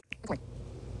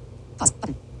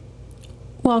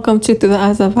Welcome to Through the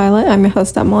Eyes of Violet. I'm your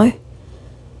host, Emily.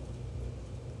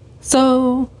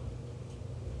 So,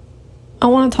 I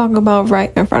want to talk about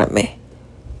right in front of me.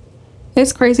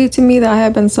 It's crazy to me that I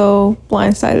have been so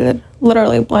blindsided,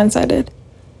 literally blindsided.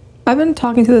 I've been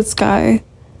talking to this guy.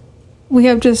 We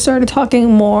have just started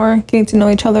talking more, getting to know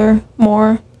each other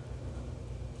more.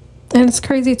 And it's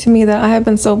crazy to me that I have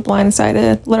been so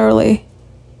blindsided, literally.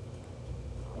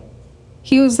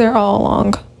 He was there all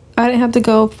along. I didn't have to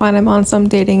go find him on some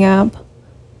dating app,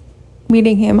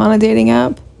 meeting him on a dating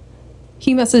app.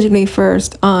 He messaged me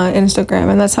first on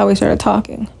Instagram, and that's how we started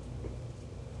talking.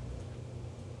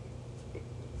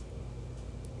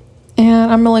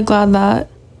 And I'm really glad that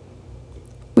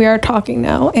we are talking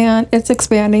now, and it's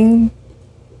expanding.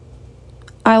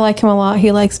 I like him a lot.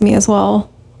 He likes me as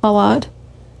well, a lot.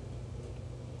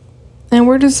 And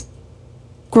we're just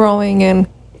growing, and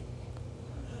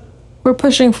we're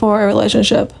pushing for a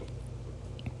relationship.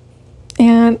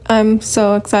 And I'm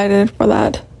so excited for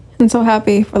that and so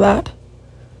happy for that.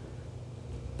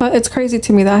 But it's crazy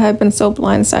to me that I have been so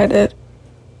blindsided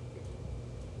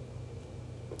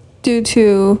due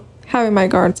to having my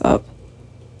guards up.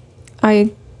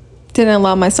 I didn't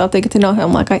allow myself to get to know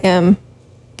him like I am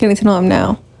getting to know him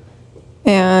now.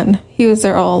 And he was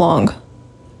there all along.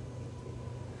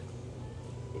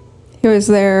 He was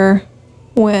there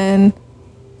when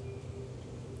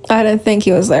I didn't think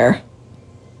he was there.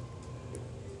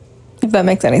 If that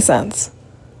makes any sense.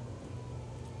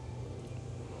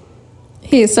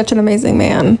 He is such an amazing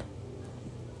man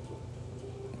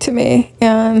to me,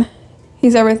 and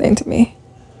he's everything to me.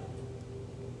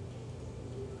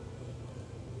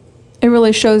 It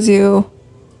really shows you,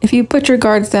 if you put your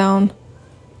guards down,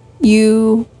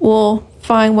 you will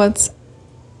find what's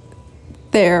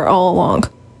there all along.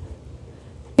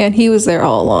 And he was there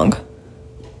all along.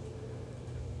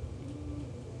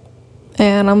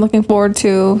 And I'm looking forward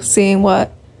to seeing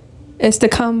what is to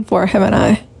come for him and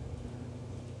I.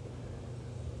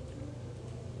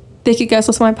 Thank you guys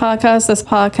for listening to my podcast. This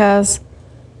podcast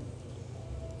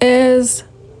is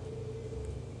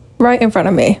right in front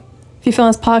of me. If you feel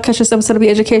this podcast, this episode to be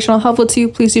educational, helpful to you,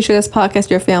 please do share this podcast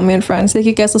with your family and friends. Thank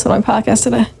you guys for listening to my podcast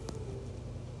today.